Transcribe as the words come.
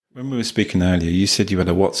When we were speaking earlier, you said you had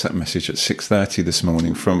a WhatsApp message at 6:30 this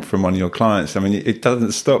morning from one of your clients. I mean, it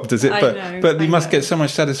doesn't stop, does it? But you must get so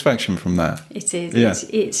much satisfaction from that. It is. Yeah.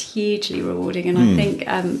 It's hugely rewarding, and I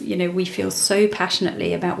think we feel so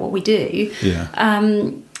passionately about what we do. Yeah.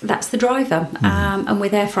 That's the driver, and we're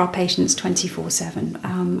there for our patients 24/7.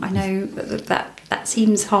 I know that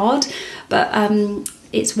seems hard, but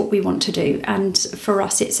it's what we want to do, and for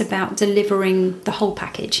us it's about delivering the whole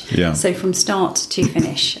package. Yeah. So from start to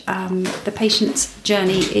finish, the patient's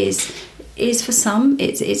journey is for some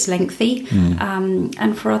it's lengthy,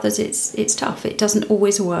 and for others it's tough. It doesn't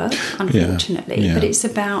always work, unfortunately. Yeah. But it's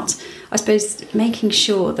about, I suppose, making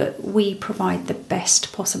sure that we provide the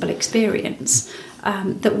best possible experience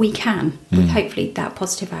that we can, with hopefully that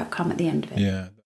positive outcome at the end of it. Yeah.